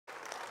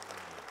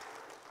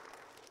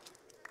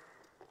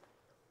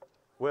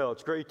Well,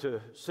 it's great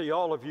to see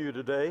all of you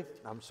today.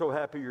 I'm so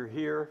happy you're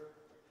here.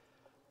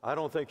 I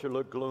don't think you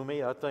look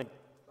gloomy. I think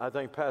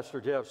Pastor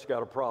Jeff's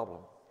got a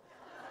problem.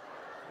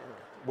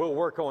 We'll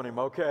work on him,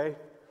 okay?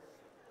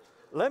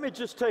 Let me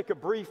just take a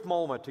brief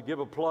moment to give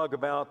a plug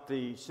about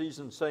the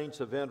Seasoned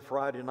Saints event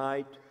Friday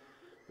night.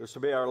 This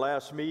will be our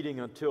last meeting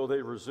until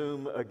they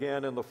resume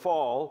again in the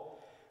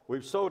fall.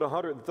 We've sold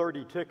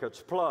 130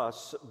 tickets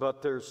plus,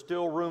 but there's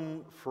still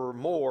room for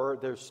more.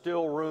 There's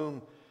still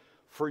room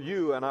for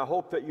you, and I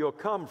hope that you'll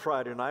come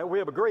Friday night. We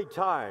have a great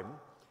time.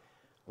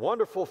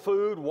 Wonderful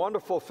food,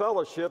 wonderful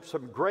fellowship,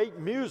 some great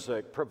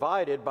music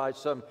provided by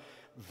some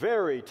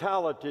very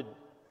talented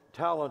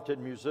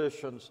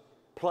musicians,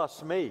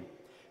 plus me.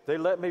 They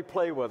let me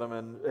play with them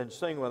and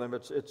sing with them.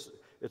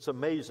 It's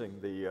amazing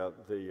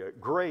the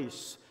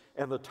grace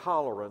and the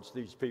tolerance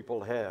these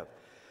people have.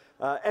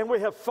 And we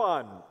have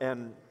fun,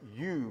 and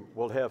you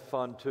will have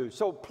fun too.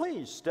 So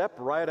please step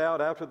right out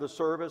after the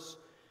service.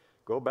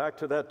 Go back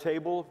to that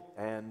table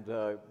and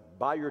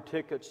buy your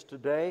tickets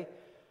today.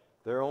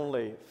 They're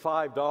only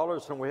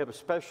 $5, and we have a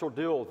special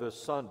deal this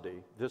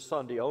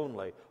Sunday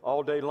only,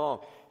 all day long.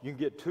 You can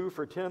get 2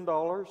 for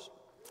 $10.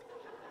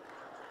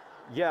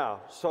 Yeah,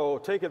 so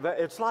take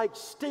advantage. It's like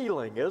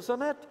stealing,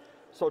 isn't it?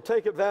 So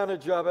take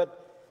advantage of it.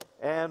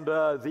 And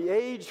the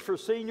age for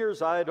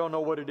seniors, I don't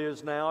know what it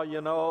is now. You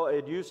know,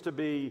 it used to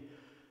be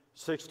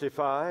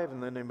 65,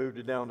 and then they moved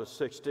it down to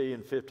 60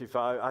 and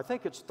 55. I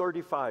think it's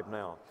 35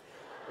 now.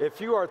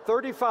 If you are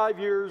 35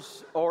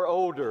 years or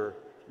older,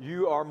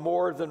 you are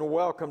more than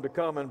welcome to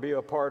come and be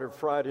a part of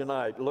Friday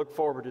night. Look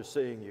forward to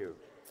seeing you.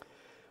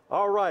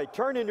 All right,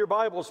 turn in your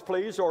Bibles,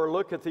 please, or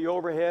look at the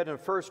overhead in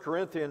 1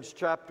 Corinthians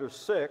chapter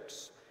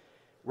 6.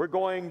 We're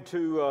going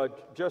to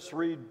just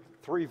read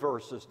 3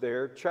 verses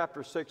there.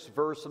 Chapter 6,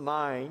 verse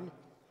 9,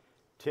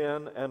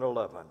 10, and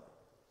 11.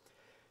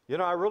 You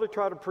know, I really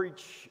try to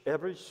preach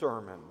every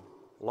sermon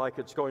like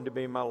it's going to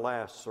be my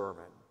last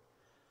sermon.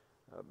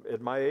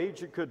 At my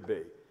age, it could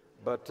be.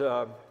 But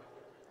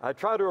I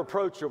try to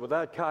approach it with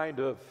that kind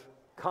of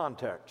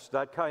context,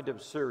 that kind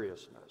of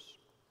seriousness.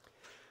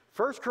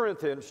 1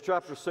 Corinthians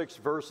chapter 6,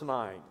 verse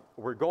 9.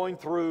 We're going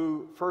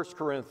through 1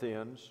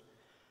 Corinthians,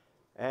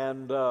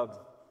 and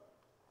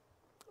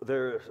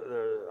there's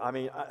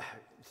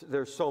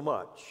so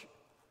much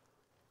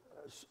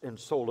in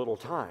so little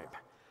time.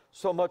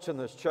 So much in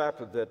this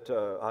chapter that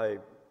I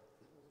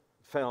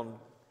found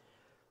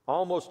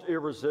almost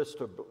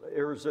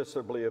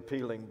irresistibly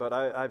appealing, but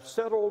I've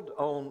settled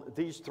on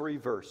these 3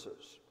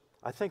 verses.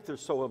 I think they're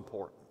so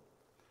important.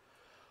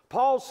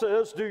 Paul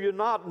says, "Do you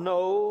not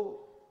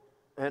know,"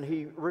 and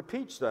he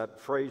repeats that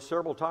phrase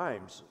several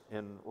times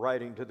in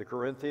writing to the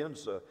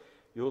Corinthians.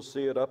 You'll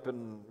see it up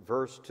in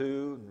verse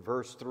 2 and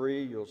verse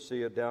 3. You'll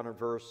see it down in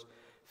verse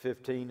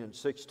 15 and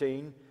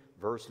 16,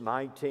 verse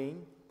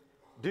 19.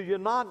 Do you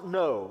not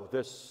know,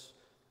 this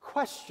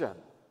question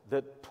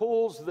that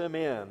pulls them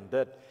in,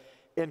 that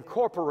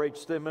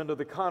incorporates them into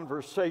the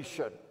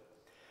conversation?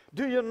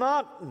 Do you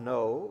not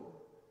know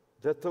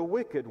that the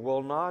wicked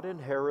will not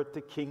inherit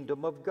the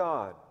kingdom of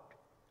God?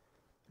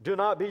 Do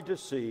not be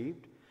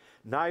deceived.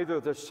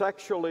 Neither the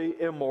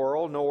sexually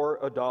immoral,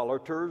 nor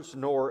idolaters,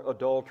 nor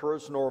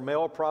adulterers, nor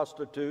male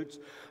prostitutes,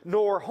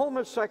 nor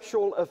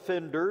homosexual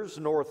offenders,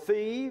 nor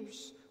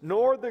thieves,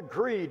 nor the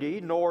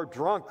greedy, nor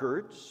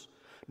drunkards,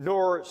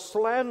 nor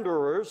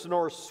slanderers,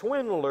 nor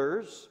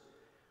swindlers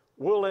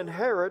will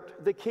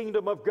inherit the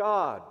kingdom of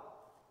God.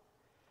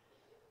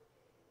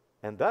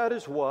 And that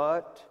is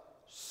what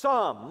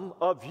some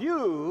of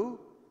you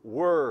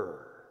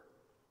were.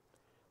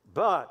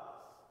 But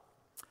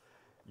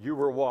you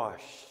were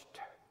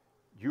washed,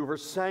 you were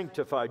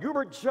sanctified, you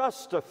were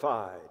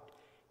justified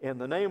in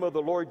the name of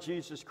the Lord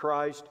Jesus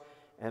Christ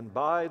and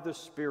by the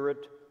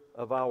Spirit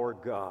of our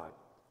God.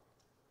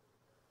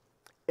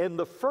 In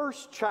the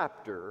first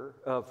chapter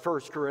of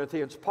 1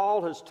 Corinthians,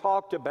 Paul has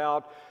talked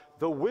about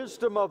the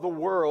wisdom of the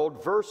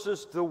world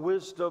versus the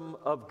wisdom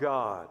of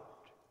God.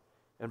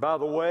 And by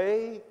the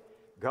way,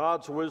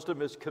 God's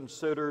wisdom is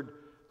considered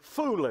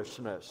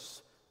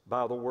foolishness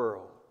by the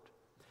world.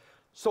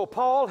 So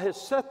Paul has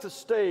set the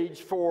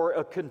stage for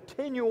a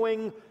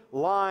continuing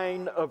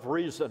line of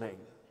reasoning.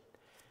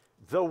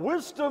 The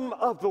wisdom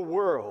of the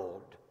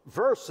world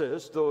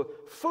versus the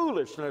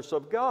foolishness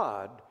of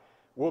God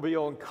will be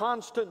on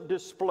constant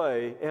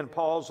display in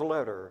Paul's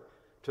letter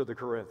to the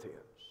Corinthians.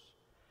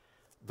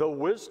 The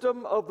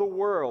wisdom of the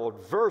world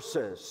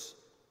versus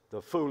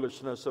the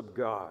foolishness of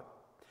God.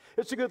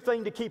 It's a good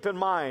thing to keep in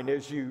mind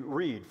as you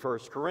read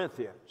 1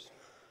 Corinthians.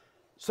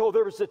 So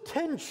there is a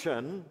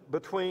tension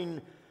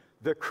between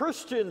the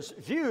Christians'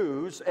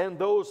 views and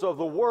those of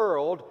the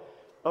world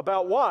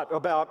about what?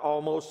 About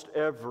almost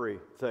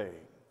everything.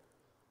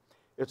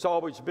 It's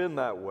always been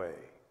that way.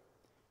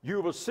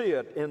 You will see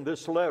it in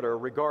this letter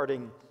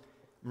regarding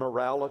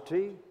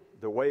morality,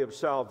 the way of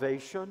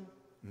salvation,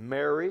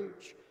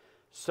 marriage,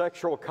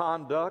 sexual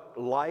conduct,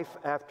 life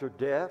after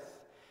death,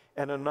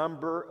 and a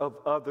number of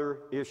other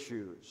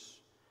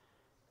issues.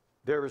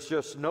 There is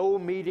just no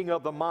meeting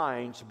of the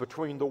minds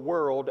between the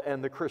world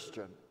and the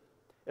Christian.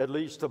 at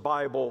least a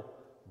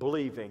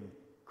Bible-believing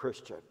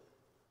Christian.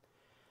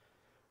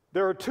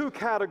 There are two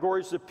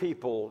categories of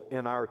people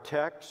in our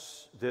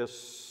text,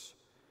 this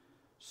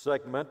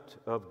segment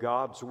of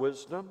God's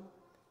wisdom,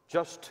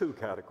 just two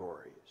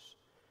categories.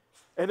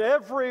 And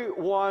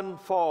everyone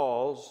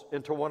falls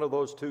into one of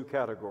those two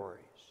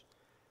categories.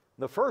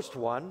 The first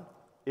one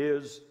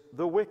is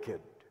the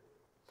wicked.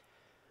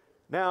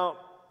 Now,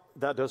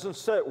 that doesn't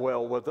sit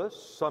well with us.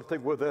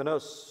 Something within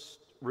us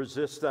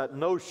resists that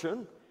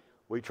notion.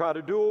 We try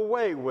to do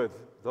away with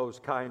those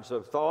kinds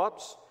of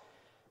thoughts.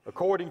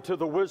 According to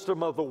the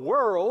wisdom of the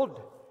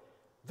world,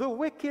 the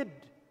wicked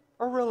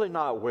are really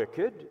not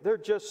wicked. They're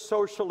just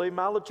socially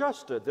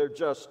maladjusted. They're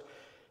just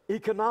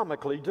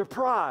economically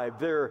deprived.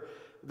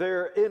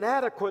 They're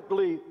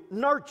inadequately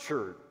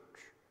nurtured.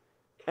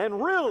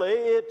 And really,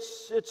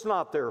 it's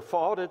not their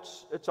fault.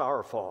 It's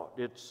our fault.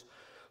 It's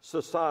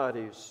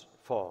society's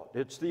fault.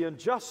 It's the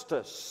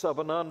injustice of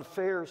an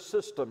unfair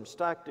system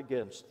stacked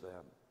against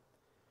them.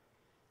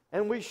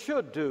 And we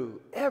should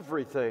do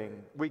everything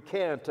we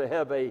can to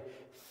have a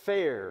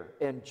fair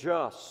and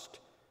just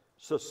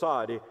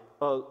society,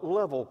 a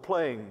level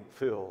playing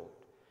field,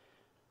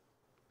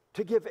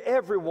 to give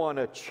everyone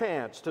a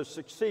chance to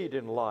succeed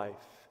in life.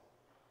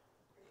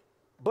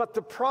 But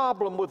the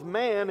problem with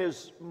man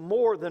is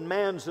more than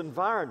man's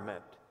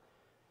environment.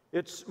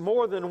 It's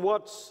more than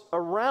what's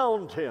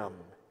around him.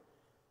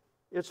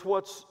 It's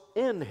what's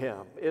in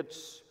him.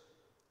 It's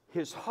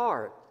his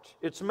heart.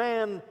 It's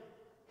man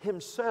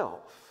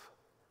himself.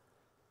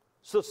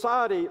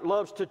 Society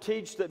loves to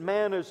teach that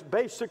man is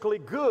basically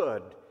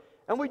good,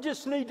 and we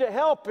just need to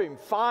help him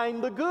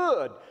find the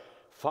good,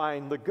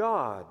 find the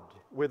God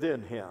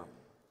within him,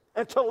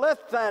 and to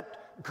let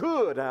that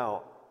good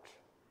out.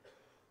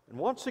 And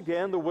once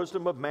again, the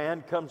wisdom of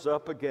man comes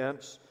up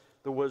against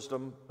the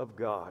wisdom of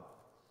God.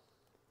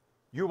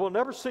 You will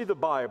never see the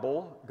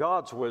Bible,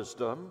 God's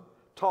wisdom,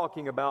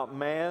 talking about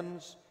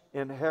man's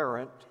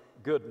inherent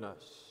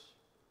goodness.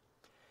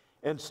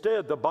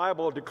 Instead, the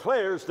Bible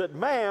declares that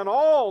man,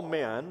 all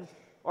men,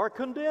 are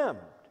condemned.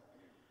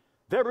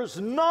 There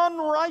is none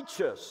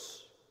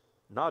righteous,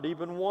 not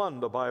even one,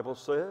 the Bible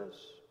says.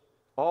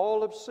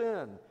 All have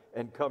sinned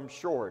and come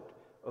short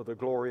of the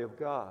glory of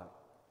God.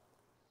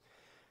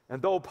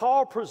 And though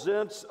Paul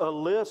presents a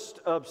list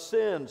of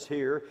sins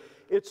here,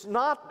 it's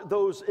not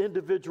those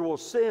individual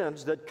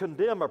sins that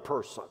condemn a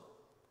person.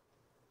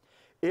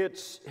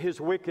 It's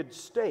his wicked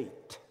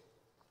state.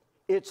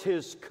 It's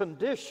his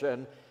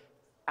condition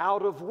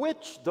out of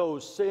which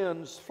those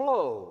sins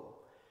flow.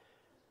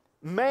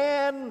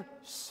 Man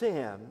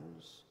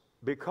sins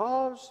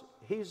because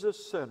he's a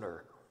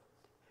sinner.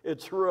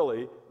 It's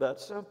really that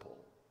simple.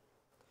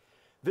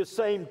 This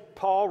same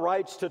Paul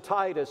writes to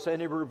Titus,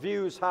 and he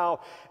reviews how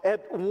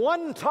at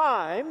one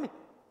time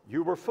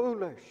you were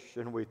foolish,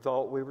 and we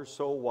thought we were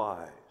so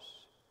wise,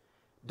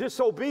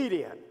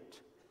 disobedient,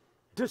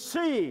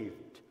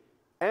 deceived,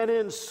 and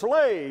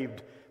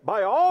enslaved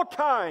by all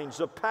kinds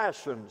of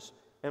passions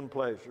and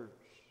pleasures.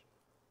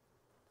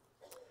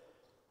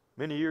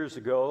 Many years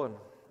ago, and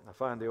I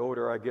find the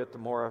older I get, the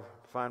more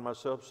I find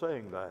myself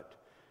saying that.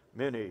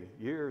 Many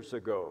years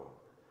ago,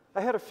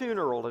 I had a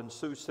funeral in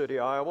Sioux City,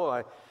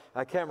 Iowa.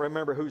 I can't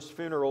remember whose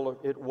funeral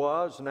it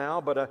was now,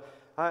 but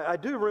I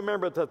do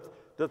remember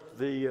that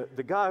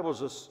the guy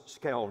was a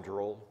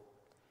scoundrel,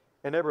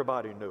 and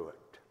everybody knew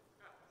it.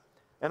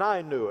 And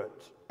I knew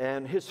it,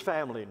 and his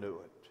family knew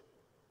it,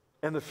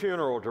 and the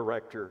funeral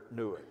director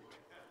knew it.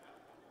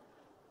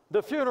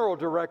 The funeral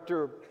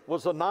director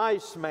was a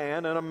nice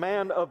man and a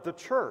man of the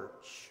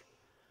church.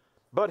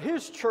 But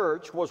his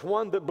church was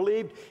one that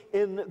believed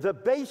in the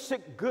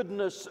basic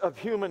goodness of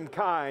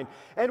humankind.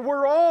 And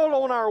we're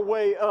all on our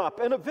way up.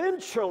 And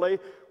eventually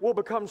we'll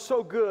become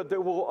so good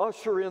that we'll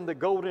usher in the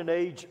golden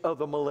age of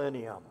the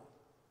millennium.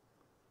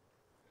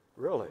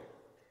 Really?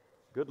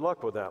 Good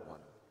luck with that one.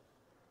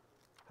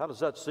 How does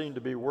that seem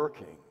to be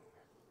working?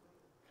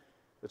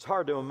 It's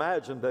hard to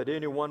imagine that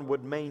anyone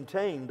would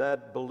maintain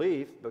that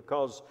belief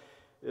because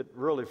it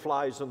really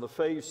flies in the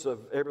face of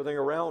everything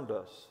around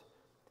us.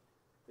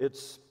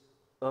 It's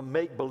a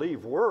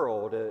make-believe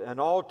world, an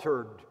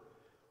altered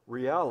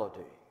reality.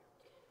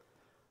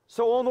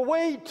 So on the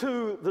way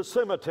to the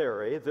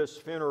cemetery, this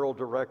funeral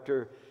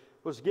director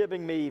was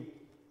giving me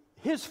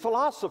his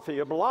philosophy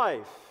of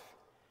life.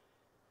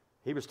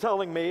 He was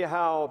telling me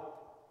how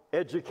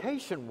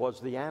education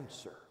was the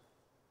answer.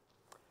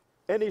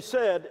 And he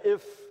said,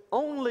 if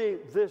only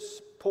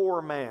this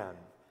poor man,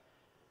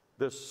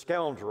 this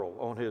scoundrel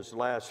on his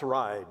last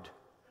ride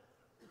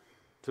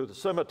to the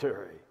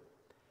cemetery,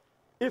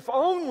 if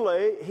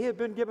only he had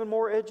been given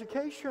more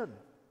education,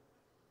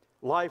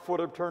 life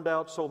would have turned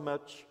out so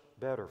much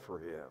better for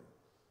him.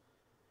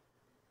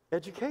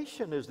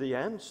 Education is the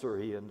answer,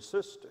 he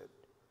insisted.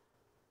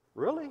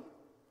 Really?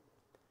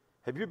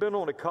 Have you been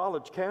on a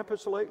college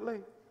campus lately?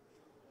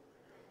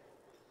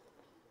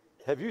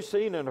 Have you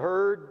seen and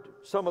heard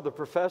some of the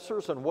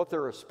professors and what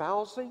they're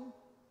espousing?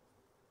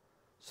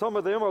 Some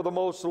of them are the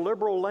most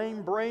liberal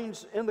lame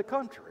brains in the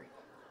country.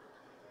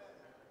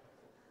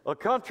 A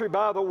country,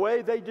 by the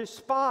way, they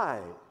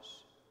despise,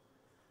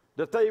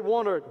 that they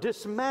want to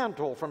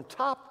dismantle from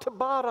top to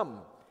bottom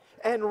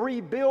and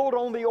rebuild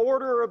on the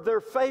order of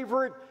their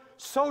favorite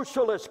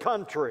socialist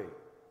country.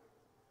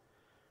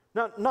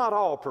 Now, not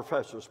all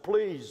professors,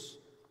 please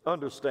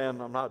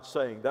understand, I'm not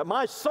saying that.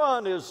 My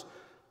son is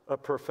a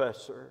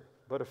professor,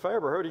 but if I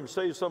ever heard him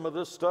say some of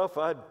this stuff,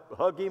 I'd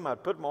hug him,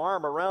 I'd put my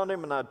arm around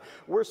him, and I'd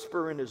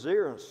whisper in his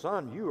ear,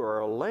 "Son, you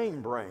are a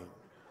lame brain."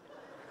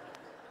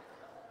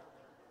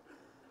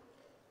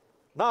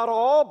 Not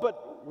all,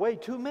 but way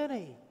too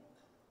many.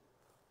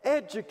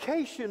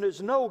 Education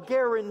is no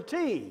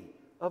guarantee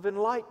of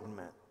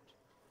enlightenment.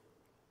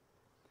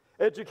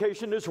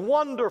 Education is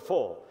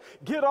wonderful.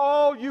 Get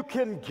all you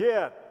can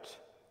get.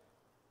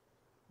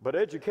 But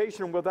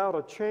education without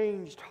a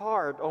changed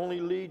heart only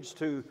leads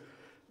to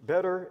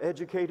better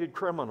educated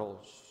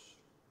criminals.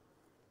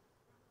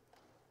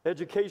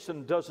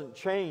 Education doesn't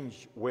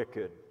change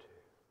wicked.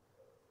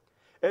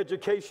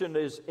 Education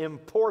is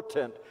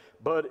important,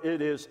 but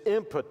it is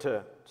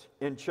impotent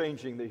in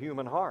changing the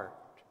human heart.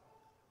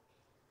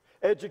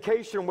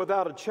 Education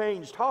without a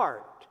changed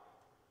heart,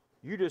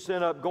 you just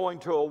end up going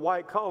to a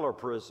white-collar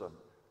prison.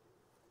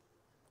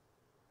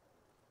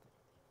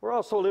 We're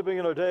also living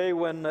in a day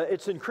when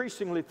it's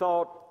increasingly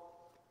thought,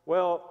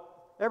 well,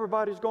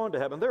 everybody's going to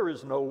heaven. There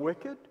is no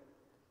wicked.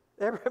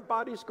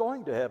 Everybody's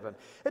going to heaven.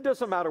 It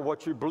doesn't matter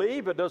what you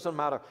believe. It doesn't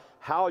matter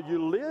how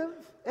you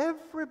live.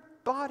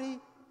 Everybody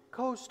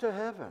goes to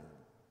heaven.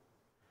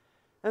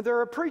 And there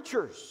are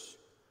preachers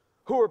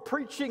who are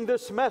preaching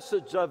this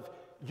message of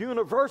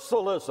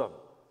universalism,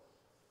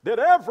 that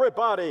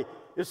everybody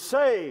is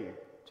saved.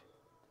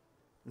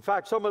 In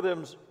fact, some of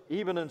them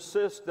even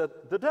insist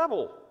that the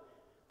devil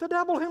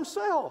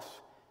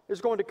himself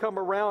is going to come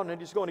around and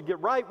he's going to get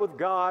right with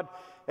God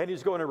and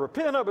he's going to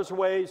repent of his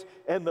ways,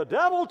 and the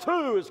devil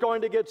too is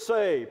going to get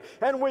saved,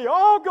 and we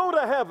all go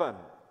to heaven.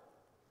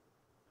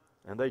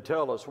 And they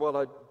tell us, well,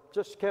 I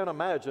just can't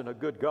imagine a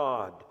good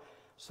God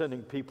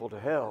sending people to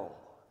hell.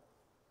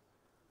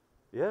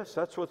 Yes,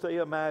 that's what they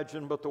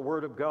imagine, but the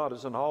Word of God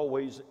isn't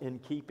always in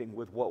keeping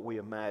with what we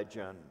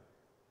imagine.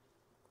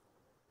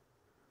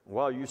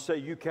 While you say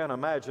you can't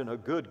imagine a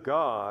good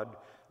God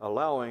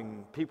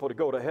allowing people to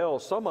go to hell,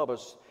 some of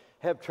us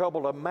have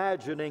trouble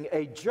imagining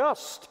a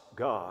just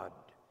God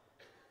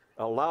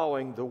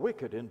allowing the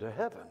wicked into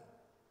heaven.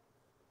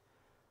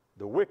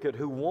 The wicked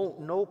who want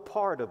no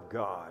part of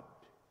God,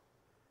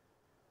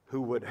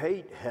 who would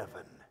hate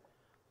heaven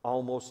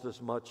almost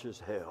as much as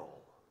hell.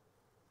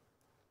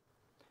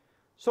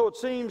 So it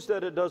seems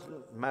that it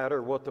doesn't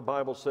matter what the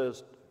Bible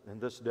says in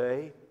this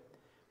day.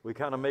 We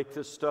kind of make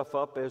this stuff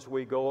up as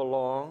we go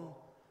along.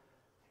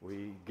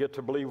 We get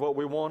to believe what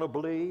we want to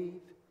believe.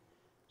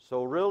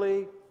 So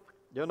really,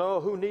 you know,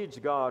 who needs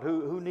God?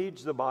 Who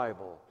needs the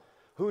Bible?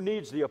 Who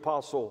needs the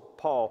Apostle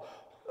Paul?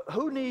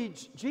 Who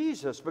needs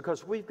Jesus?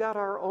 Because we've got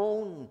our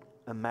own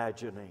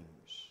imaginings.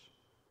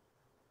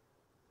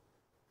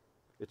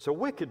 It's a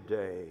wicked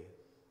day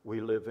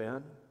we live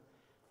in.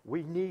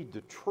 We need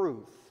the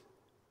truth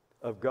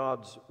of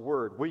God's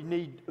Word. We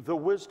need the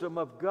wisdom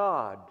of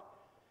God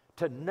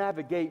to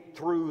navigate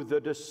through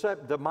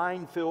the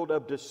minefield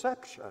of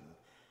deception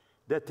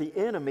that the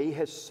enemy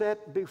has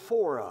set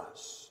before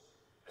us.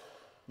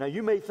 Now,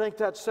 you may think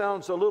that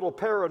sounds a little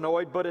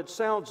paranoid, but it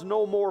sounds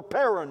no more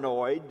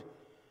paranoid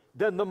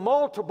than the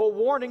multiple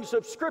warnings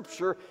of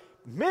Scripture,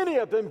 many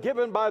of them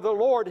given by the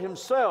Lord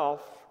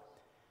Himself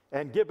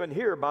and given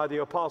here by the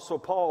Apostle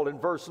Paul in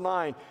verse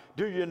 9.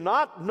 Do you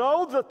not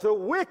know that the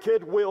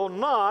wicked will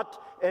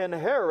not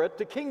inherit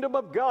the kingdom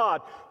of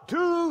God?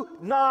 Do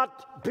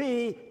not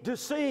be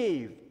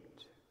deceived.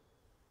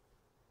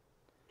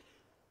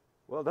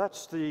 Well,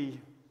 that's the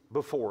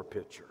before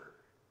picture.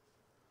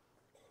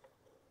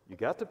 You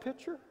got the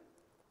picture?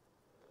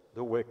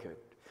 The wicked.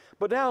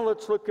 But now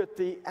let's look at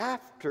the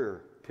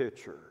after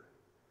picture.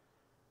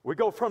 We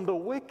go from the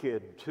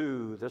wicked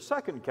to the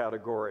second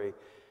category,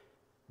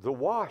 the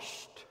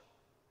washed.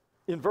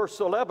 In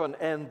verse 11,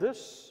 and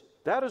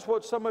that is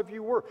what some of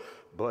you were.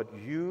 But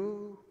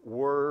you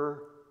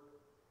were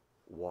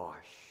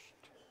washed.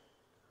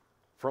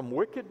 From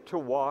wicked to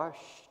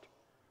washed,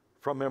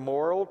 from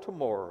immoral to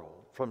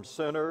moral, from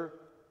sinner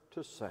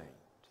to saint.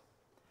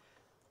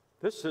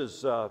 This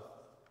is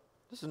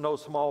no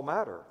small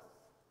matter.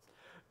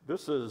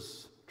 This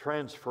is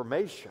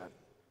transformation.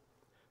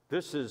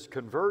 This is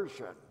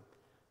conversion.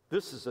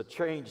 This is a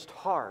changed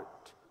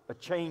heart, a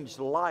changed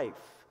life.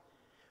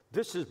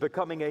 This is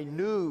becoming a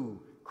new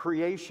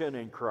creation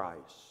in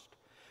Christ.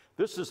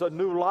 This is a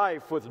new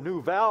life with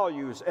new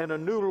values and a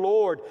new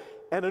Lord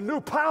and a new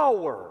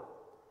power.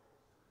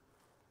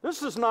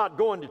 This is not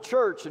going to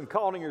church and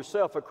calling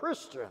yourself a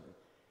Christian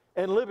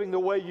and living the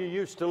way you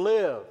used to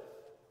live.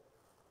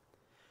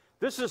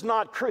 This is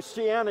not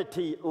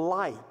Christianity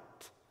light,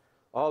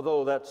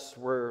 although that's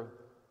where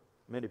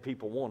many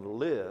people want to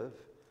live.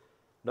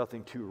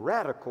 Nothing too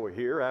radical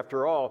here.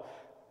 After all,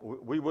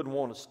 we wouldn't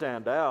want to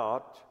stand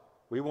out.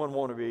 We wouldn't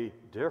want to be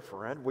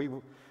different. We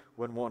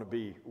wouldn't want to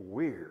be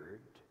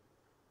weird.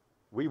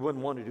 we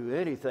wouldn't want to do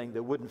anything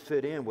that wouldn't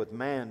fit in with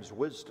man's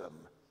wisdom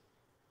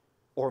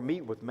or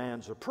meet with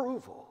man's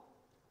approval.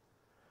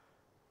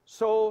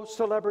 So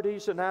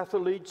celebrities and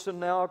athletes and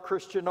now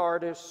Christian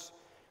artists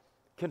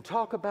can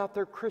talk about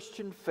their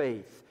Christian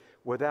faith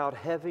without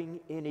having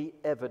any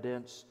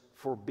evidence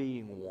for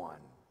being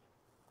one.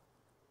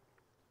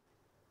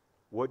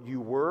 What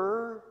you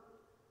were,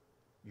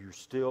 you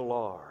still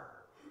are.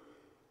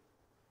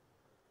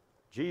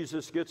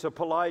 Jesus gets a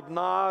polite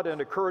nod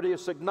and a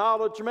courteous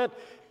acknowledgement,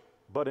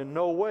 but in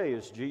no way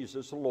is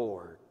Jesus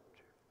Lord.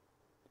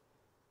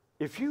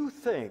 If you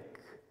think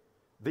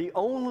the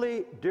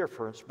only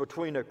difference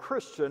between a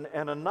Christian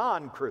and a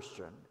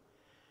non-Christian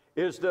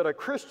is that a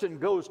Christian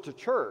goes to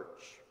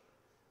church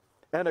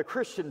and a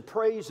Christian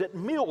prays at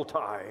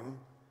mealtime,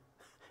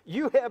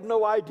 you have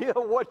no idea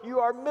what you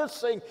are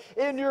missing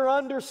in your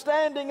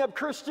understanding of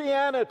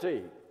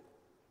Christianity.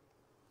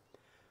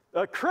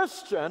 A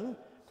Christian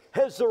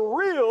has a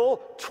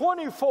real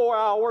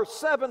 24-hour,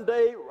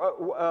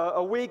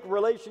 7-day-a-week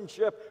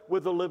relationship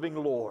with the living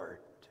Lord.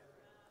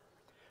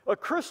 A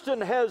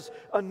Christian has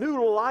a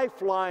new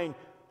lifeline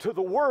to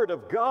the Word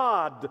of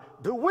God,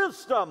 the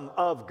wisdom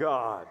of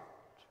God.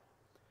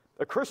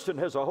 A Christian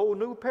has a whole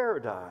new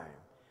paradigm,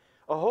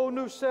 a whole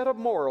new set of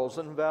morals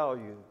and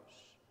values.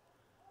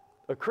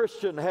 A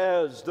Christian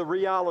has the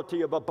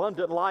reality of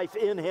abundant life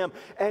in him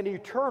and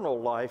eternal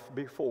life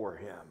before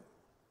him.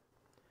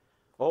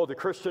 Oh, the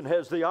Christian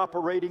has the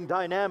operating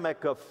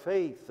dynamic of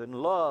faith and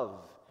love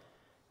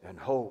and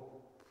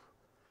hope.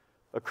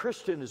 A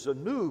Christian is a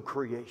new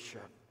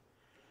creation,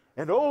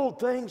 and old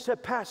things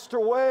have passed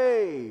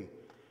away,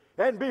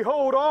 and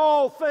behold,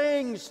 all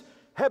things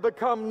have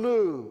become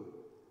new.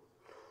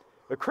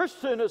 A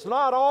Christian is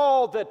not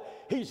all that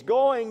he's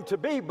going to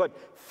be, but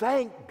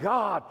thank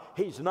God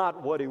he's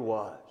not what he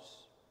was.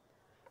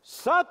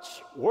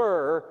 Such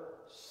were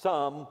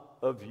some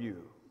of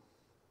you.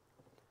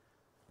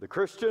 The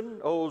Christian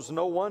owes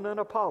no one an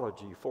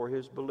apology for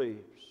his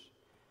beliefs.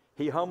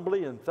 He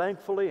humbly and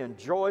thankfully and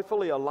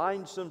joyfully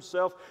aligns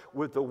himself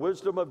with the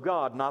wisdom of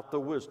God, not the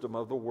wisdom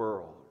of the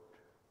world.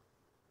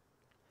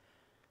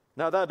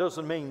 Now, that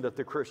doesn't mean that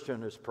the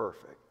Christian is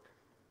perfect.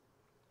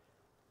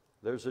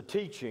 There's a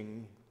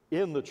teaching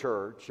in the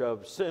church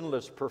of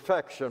sinless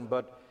perfection,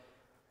 but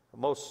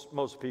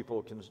most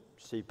people can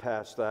see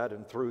past that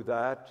and through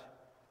that.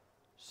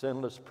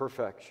 Sinless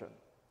perfection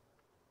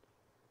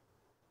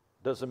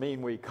doesn't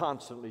mean we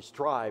constantly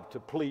strive to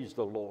please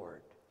the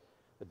Lord.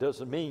 It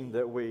doesn't mean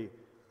that we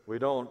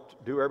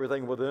don't do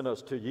everything within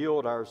us to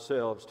yield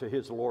ourselves to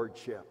His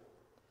Lordship.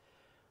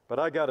 But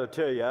I got to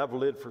tell you, I've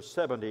lived for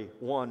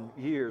 71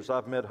 years.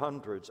 I've met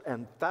hundreds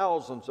and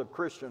thousands of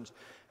Christians,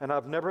 and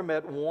I've never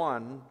met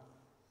one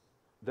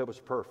that was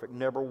perfect,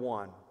 never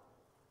one.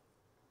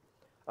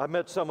 I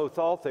met some who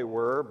thought they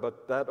were,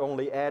 but that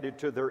only added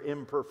to their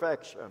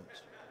imperfections.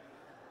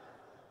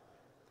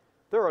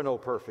 There are no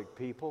perfect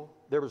people.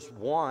 There was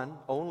one,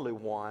 only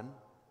one.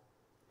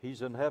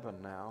 He's in heaven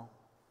now.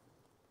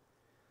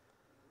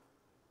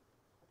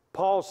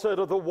 Paul said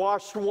of the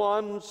washed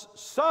ones,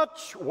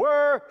 such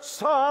were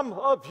some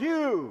of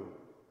you.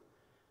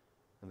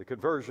 And the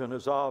conversion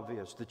is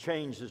obvious. The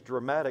change is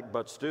dramatic,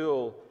 but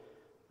still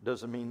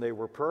doesn't mean they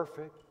were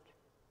perfect.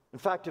 In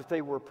fact, if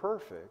they were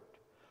perfect,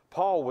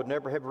 Paul would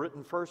never have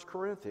written 1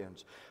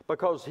 Corinthians,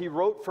 because he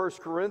wrote 1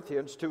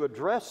 Corinthians to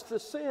address the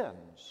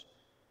sins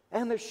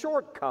and the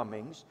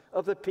shortcomings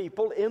of the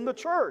people in the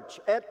church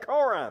at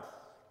Corinth.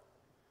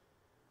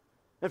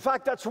 In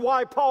fact, that's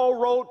why Paul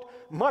wrote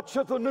much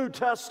of the New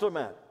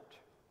Testament.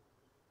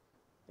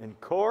 In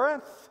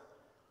Corinth,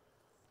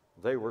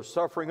 they were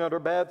suffering under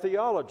bad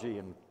theology,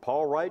 and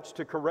Paul writes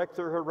to correct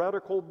their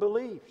heretical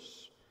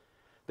beliefs.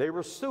 They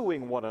were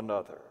suing one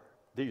another,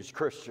 these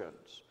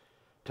Christians,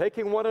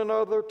 taking one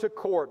another to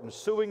court and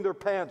suing their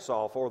pants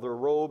off or their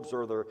robes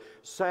or their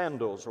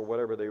sandals or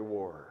whatever they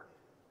wore.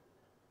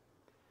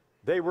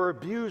 They were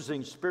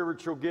abusing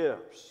spiritual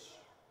gifts.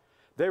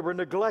 They were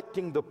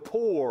neglecting the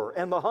poor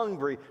and the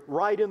hungry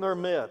right in their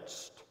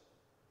midst.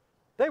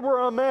 They were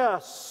a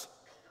mess,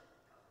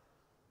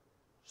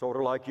 sort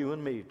of like you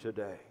and me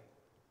today.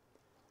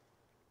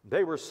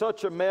 They were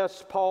such a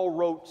mess, Paul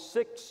wrote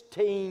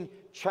 16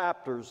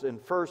 chapters in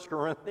 1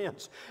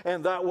 Corinthians,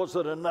 and that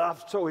wasn't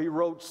enough, so he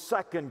wrote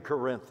 2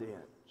 Corinthians.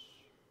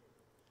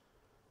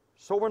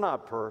 So we're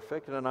not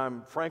perfect, and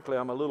I'm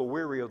a little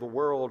weary of the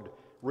world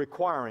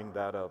requiring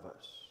that of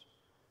us.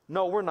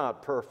 No, we're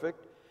not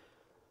perfect,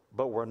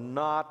 but we're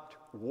not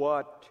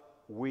what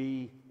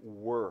we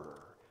were.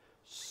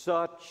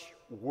 Such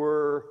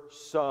were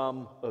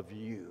some of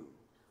you.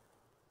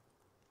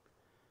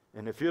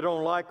 And if you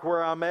don't like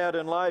where I'm at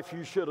in life,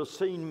 you should have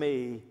seen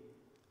me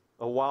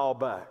a while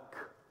back.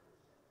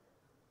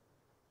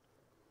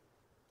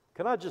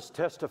 Can I just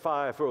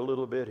testify for a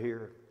little bit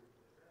here?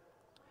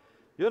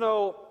 You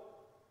know,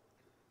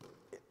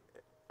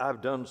 I've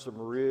done some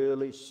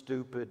really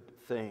stupid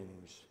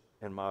things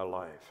in my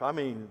life. I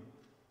mean,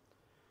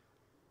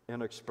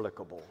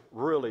 inexplicable,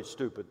 really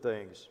stupid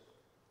things.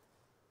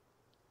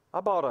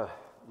 I bought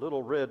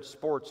little red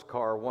sports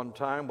car one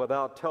time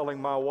without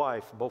telling my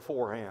wife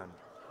beforehand.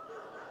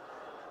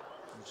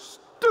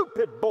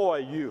 Stupid boy,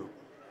 you.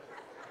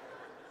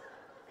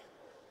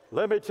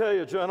 Let me tell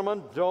you,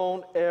 gentlemen,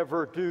 don't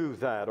ever do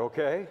that,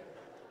 okay?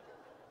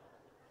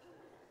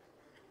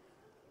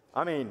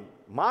 I mean,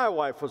 my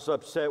wife was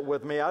upset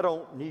with me. I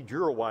don't need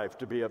your wife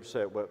to be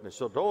upset with me,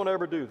 so don't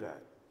ever do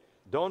that.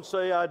 Don't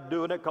say I'm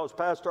doing it because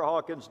Pastor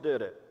Hawkins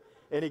did it,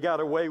 and he got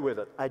away with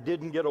it. I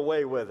didn't get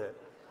away with it.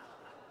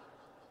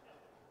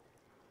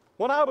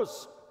 When I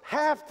was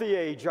half the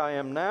age I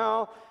am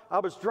now, I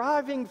was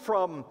driving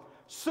from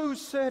Sioux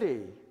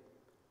City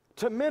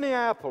to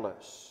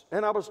Minneapolis,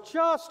 and I was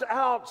just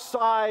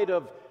outside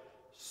of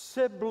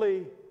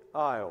Sibley,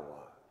 Iowa.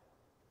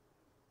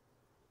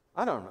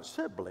 I don't know,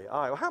 Sibley,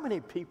 Iowa. How many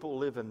people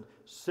live in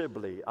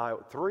Sibley,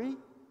 Iowa? 3?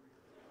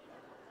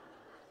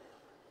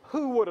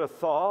 Who would have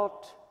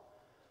thought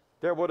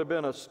there would have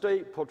been a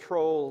state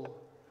patrol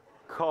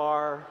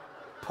car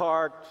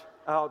parked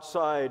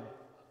outside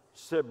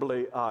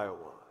Sibley,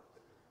 Iowa?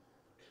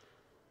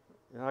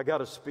 And I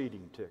got a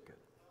speeding ticket.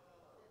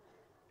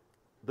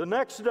 The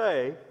next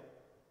day,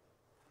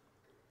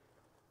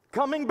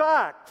 coming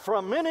back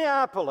from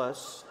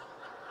Minneapolis,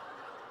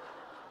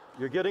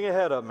 you're getting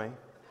ahead of me,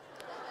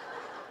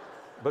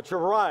 but you're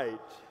right.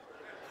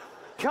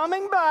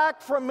 Coming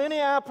back from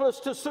Minneapolis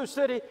to Sioux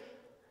City,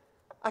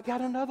 I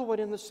got another one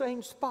in the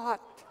same spot.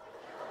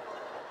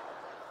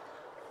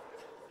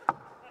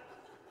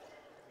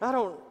 I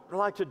don't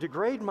like to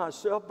degrade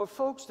myself, but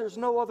folks, there's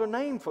no other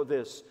name for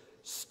this.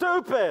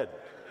 Stupid!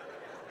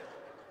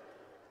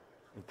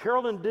 And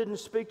Carolyn didn't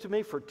speak to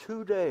me for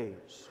 2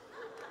 days.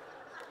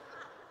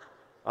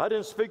 I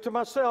didn't speak to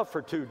myself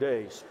for 2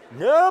 days.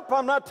 Nope,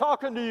 I'm not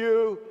talking to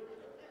you.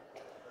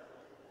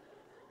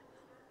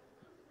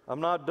 I'm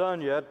not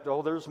done yet.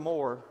 Oh, there's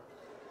more.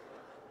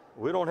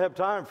 We don't have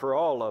time for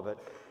all of it.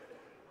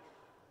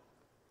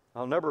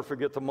 I'll never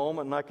forget the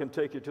moment, and I can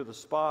take you to the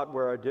spot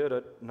where I did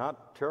it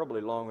not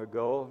terribly long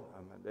ago.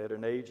 I'm at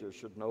an age I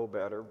should know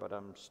better, but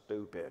I'm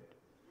stupid.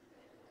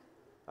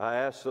 I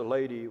asked the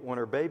lady when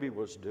her baby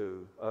was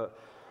due,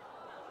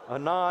 a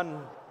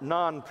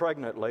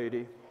non-pregnant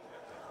lady.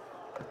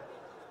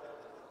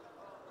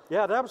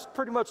 Yeah, that was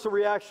pretty much the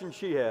reaction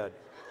she had.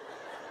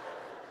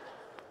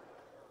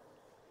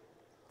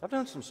 I've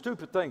done some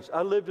stupid things.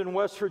 I lived in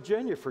West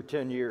Virginia for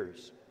 10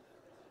 years.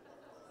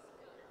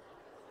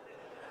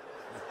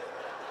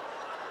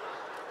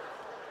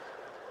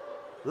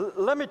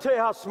 Let me tell you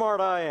how smart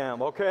I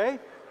am, okay?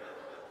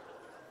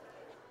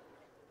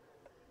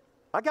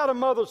 I got a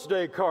Mother's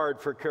Day card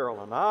for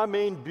Carolyn. I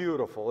mean,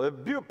 beautiful. A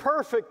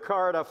perfect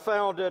card. I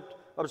found it.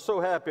 I was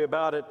so happy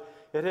about it.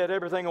 It had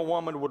everything a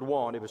woman would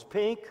want. It was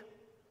pink.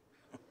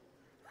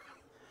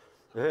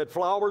 It had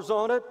flowers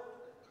on it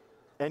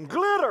and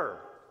glitter.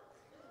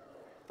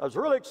 I was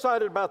really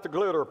excited about the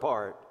glitter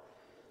part.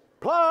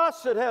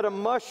 Plus, it had a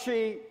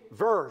mushy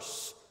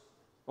verse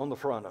on the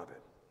front of it.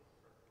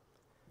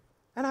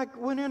 And I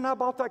went in and I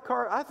bought that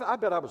card. I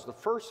bet I was the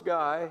first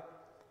guy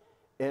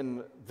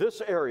in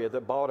this area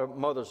that bought a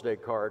Mother's Day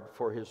card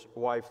for his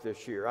wife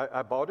this year.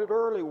 I bought it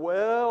early,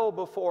 well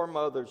before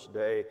Mother's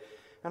Day,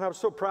 and I was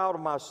so proud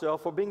of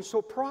myself for being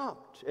so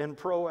prompt and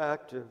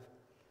proactive.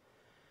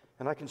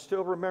 And I can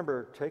still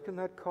remember taking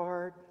that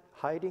card,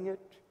 hiding it,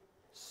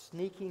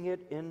 sneaking it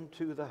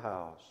into the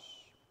house.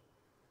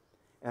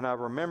 And I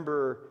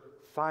remember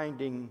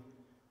finding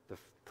the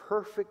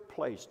perfect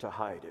place to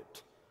hide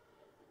it.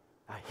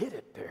 I hid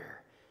it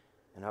there.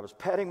 And I was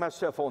patting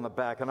myself on the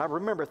back, and I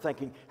remember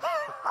thinking,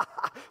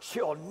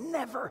 she'll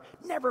never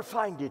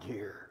find it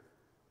here.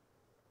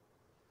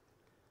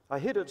 I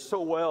hid it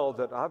so well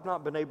that I've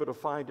not been able to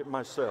find it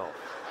myself.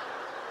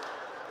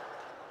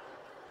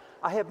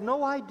 I have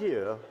no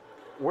idea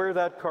where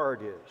that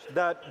card is.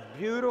 That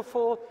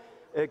beautiful,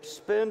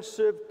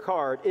 expensive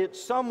card.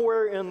 It's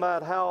somewhere in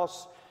that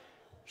house,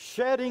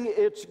 shedding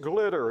its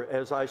glitter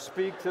as I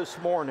speak this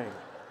morning.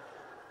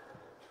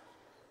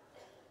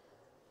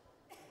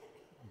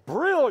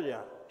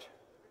 Brilliant.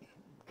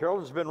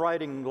 Carolyn's been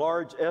writing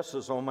large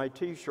S's on my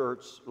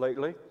T-shirts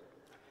lately.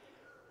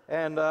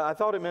 And I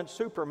thought it meant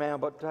Superman,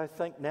 but I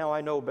think now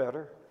I know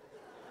better.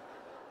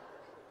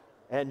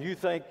 And you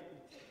think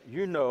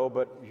you know,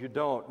 but you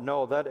don't.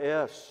 No, that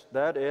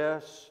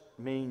S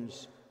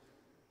means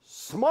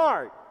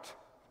smart.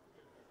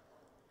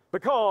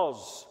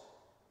 Because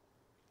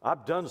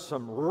I've done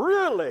some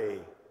really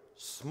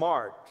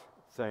smart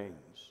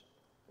things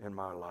in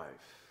my life.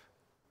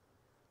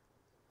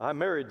 I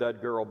married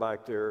that girl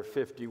back there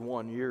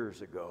 51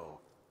 years ago.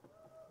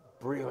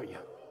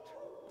 Brilliant.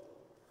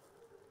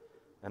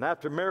 And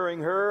after marrying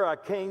her, I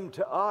came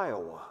to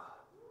Iowa.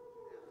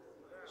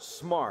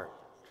 Smart.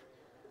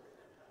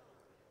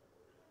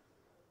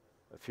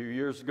 A few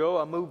years ago,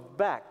 I moved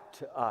back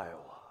to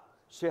Iowa.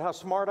 See how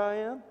smart I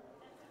am?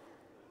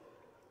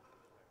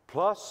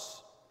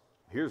 Plus,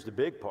 here's the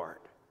big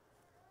part.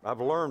 I've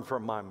learned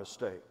from my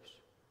mistakes.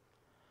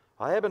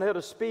 I haven't had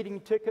a speeding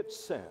ticket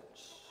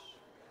since.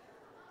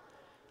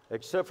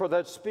 Except for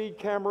that speed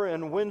camera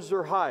in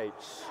Windsor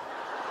Heights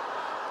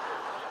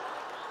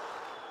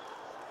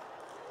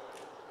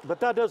But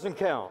that doesn't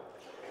count.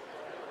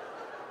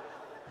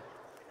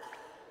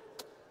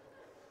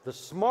 The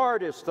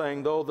smartest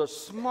thing, though, the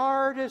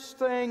smartest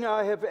thing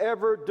I have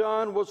ever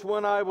done was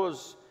when I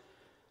was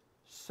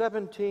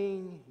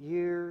 17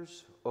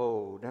 years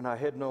old, and I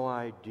had no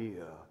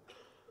idea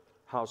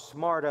how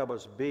smart I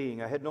was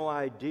being. I had no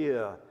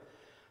idea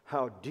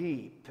how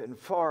deep and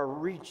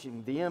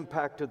far-reaching the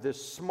impact of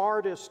this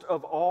smartest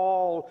of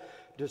all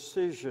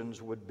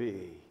decisions would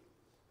be.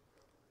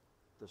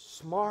 The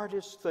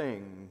smartest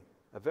thing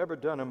I've ever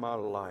done in my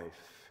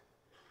life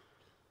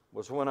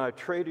was when I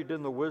traded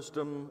in the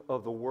wisdom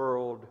of the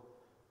world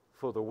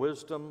for the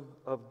wisdom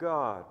of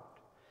God.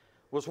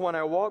 Was when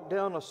I walked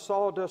down a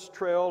sawdust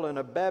trail in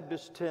a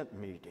Baptist tent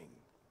meeting,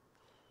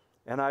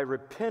 and I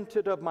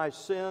repented of my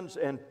sins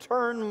and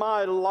turned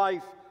my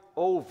life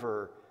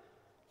over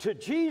to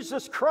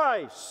Jesus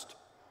Christ,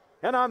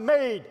 and I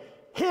made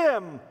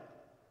Him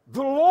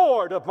the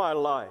Lord of my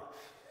life.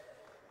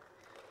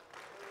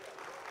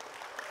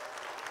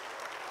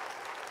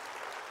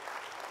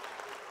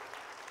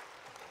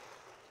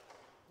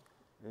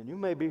 And you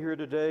may be here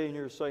today and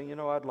you're saying, you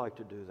know, I'd like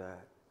to do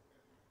that,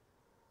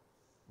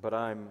 but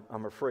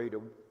I'm afraid it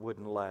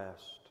wouldn't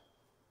last.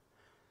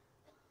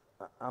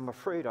 I'm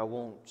afraid I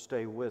won't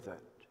stay with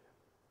it.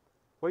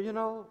 Well, you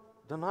know,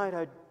 the night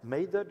I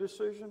made that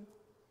decision,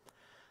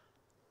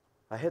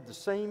 I had the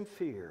same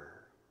fear,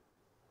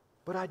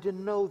 but I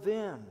didn't know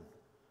then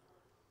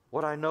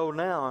what I know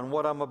now and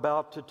what I'm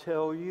about to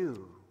tell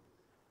you.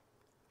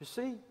 You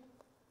see,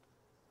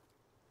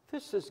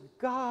 this is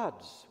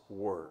God's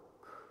work.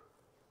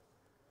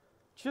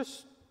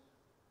 Just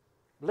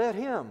let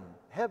Him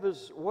have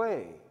His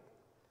way.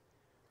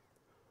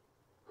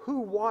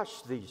 Who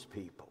washed these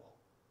people?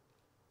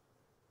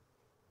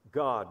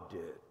 God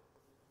did.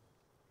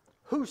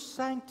 Who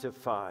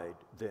sanctified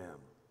them?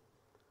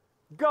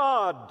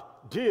 God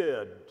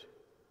did.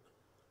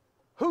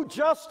 Who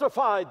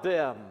justified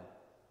them?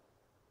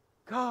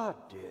 God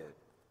did.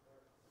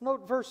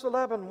 Note verse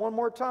 11 one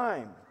more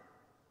time.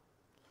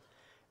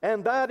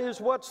 And that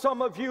is what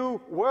some of you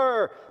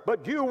were,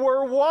 but you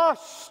were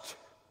washed.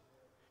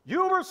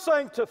 You were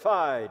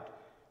sanctified.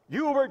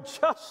 You were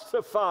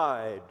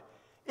justified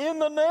in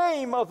the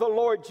name of the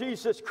Lord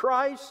Jesus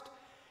Christ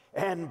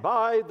and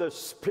by the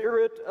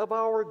Spirit of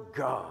our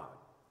God.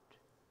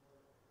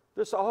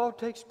 This all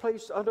takes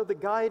place under the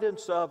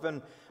guidance of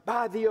and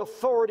by the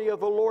authority of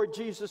the Lord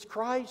Jesus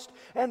Christ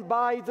and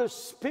by the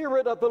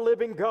Spirit of the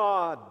living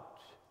God.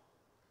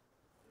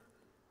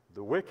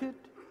 The wicked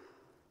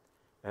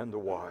and the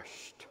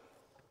washed.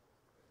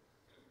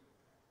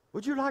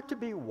 Would you like to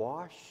be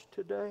washed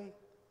today?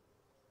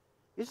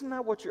 Isn't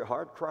that what your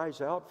heart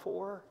cries out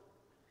for?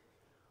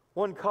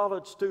 One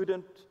college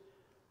student,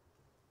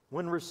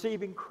 when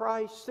receiving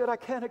Christ, said, I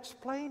can't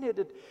explain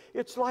it.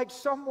 It's like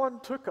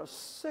someone took a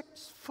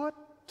 6-foot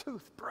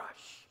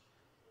toothbrush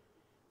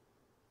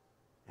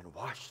and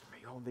washed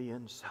me on the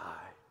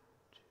inside.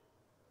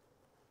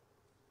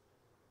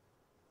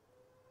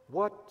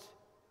 What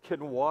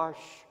can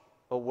wash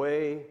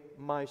away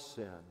my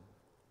sin?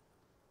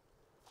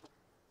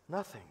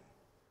 Nothing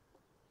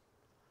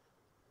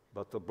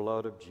but the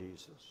blood of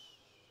Jesus.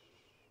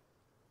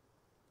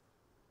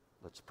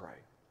 Let's pray.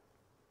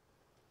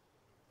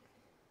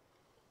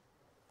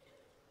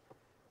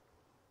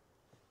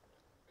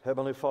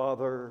 Heavenly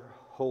Father,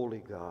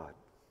 holy God,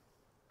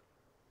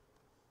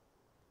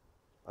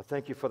 I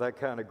thank you for that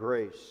kind of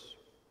grace.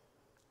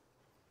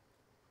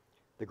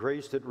 The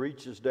grace that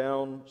reaches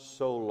down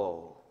so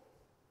low,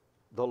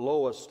 the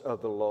lowest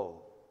of the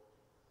low.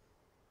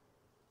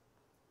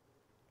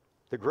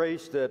 The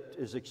grace that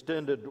is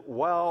extended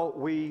while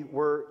we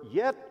were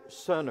yet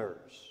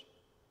sinners.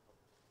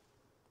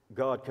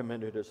 God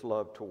commended His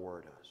love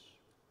toward us.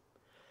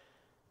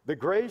 The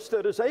grace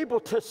that is able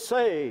to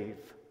save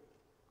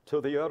to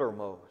the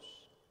uttermost.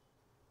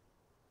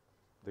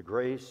 The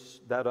grace,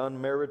 that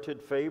unmerited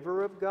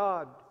favor of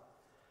God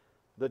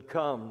that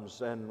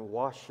comes and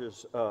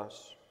washes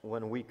us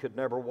when we could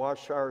never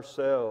wash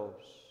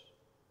ourselves.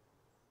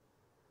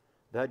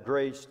 That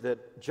grace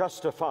that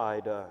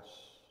justified us,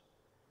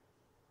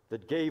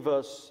 that gave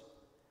us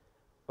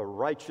a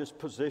righteous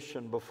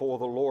position before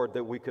the Lord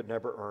that we could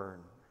never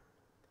earn.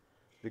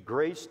 The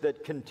grace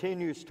that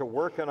continues to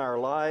work in our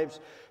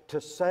lives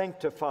to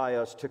sanctify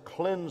us, to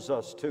cleanse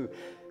us, to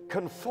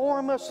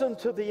conform us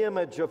into the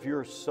image of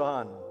your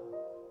Son.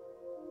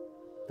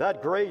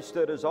 That grace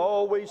that is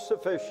always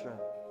sufficient,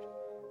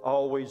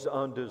 always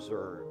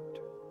undeserved.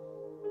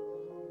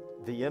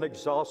 The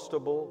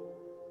inexhaustible,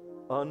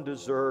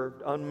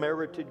 undeserved,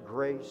 unmerited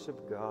grace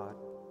of God.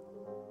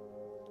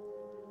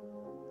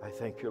 I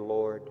thank you,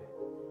 Lord,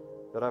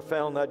 that I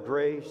found that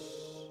grace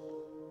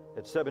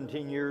at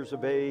 17 years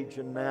of age,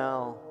 and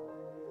now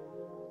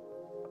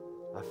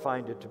I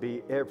find it to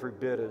be every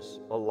bit as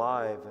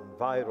alive and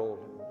vital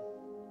and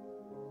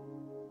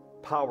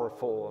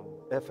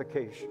powerful and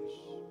efficacious,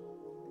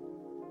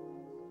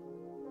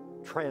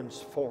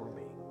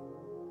 transforming,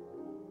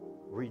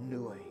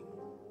 renewing.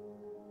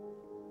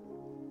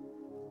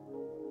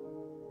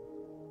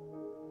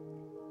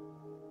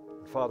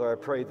 Father, I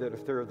pray that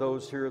if there are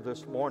those here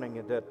this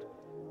morning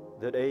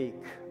that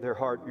ache, their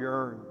heart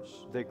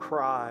yearns, they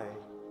cry,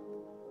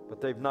 but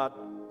they've not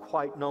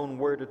quite known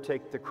where to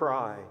take the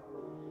cry,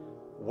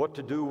 what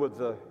to do with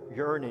the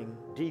yearning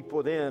deep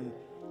within,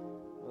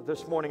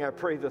 this morning I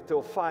pray that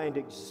they'll find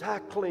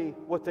exactly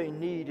what they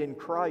need in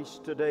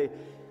Christ today.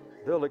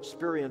 They'll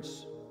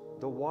experience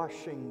the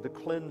washing, the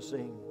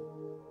cleansing,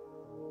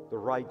 the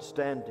right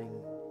standing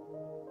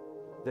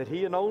that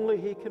He and only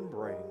He can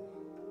bring.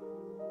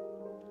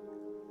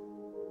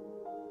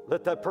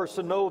 Let that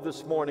person know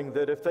this morning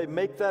that if they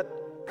make that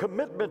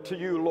commitment to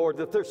You, Lord,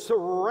 that they're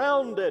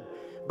surrounded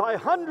by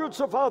hundreds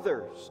of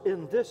others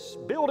in this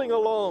building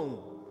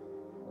alone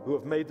who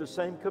have made the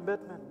same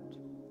commitment,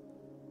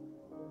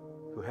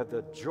 who have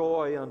the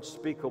joy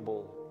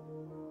unspeakable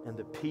and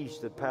the peace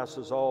that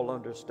passes all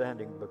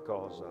understanding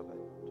because of it.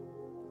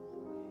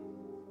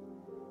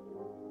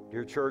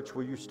 Dear church,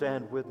 will you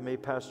stand with me?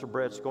 Pastor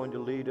Brett's going to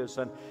lead us,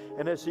 and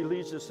as he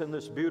leads us in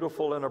this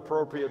beautiful and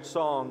appropriate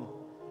song,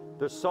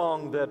 the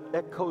song that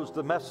echoes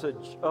the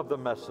message of the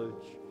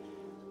message,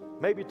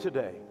 maybe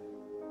today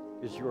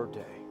is your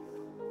day.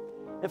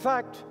 In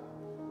fact,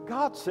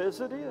 God says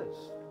it is.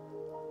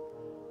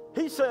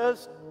 He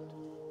says,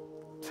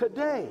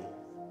 today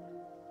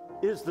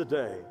is the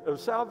day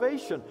of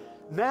salvation.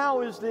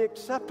 Now is the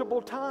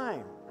acceptable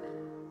time.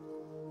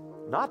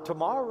 Not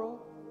tomorrow,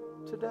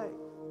 today.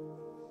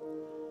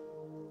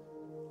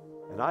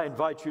 And I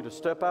invite you to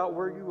step out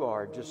where you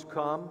are. Just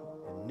come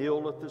and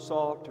kneel at this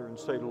altar and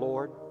say,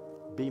 Lord,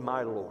 be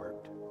my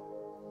Lord.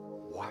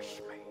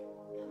 Wash me,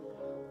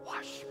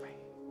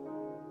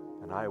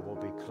 and I will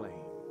be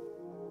clean.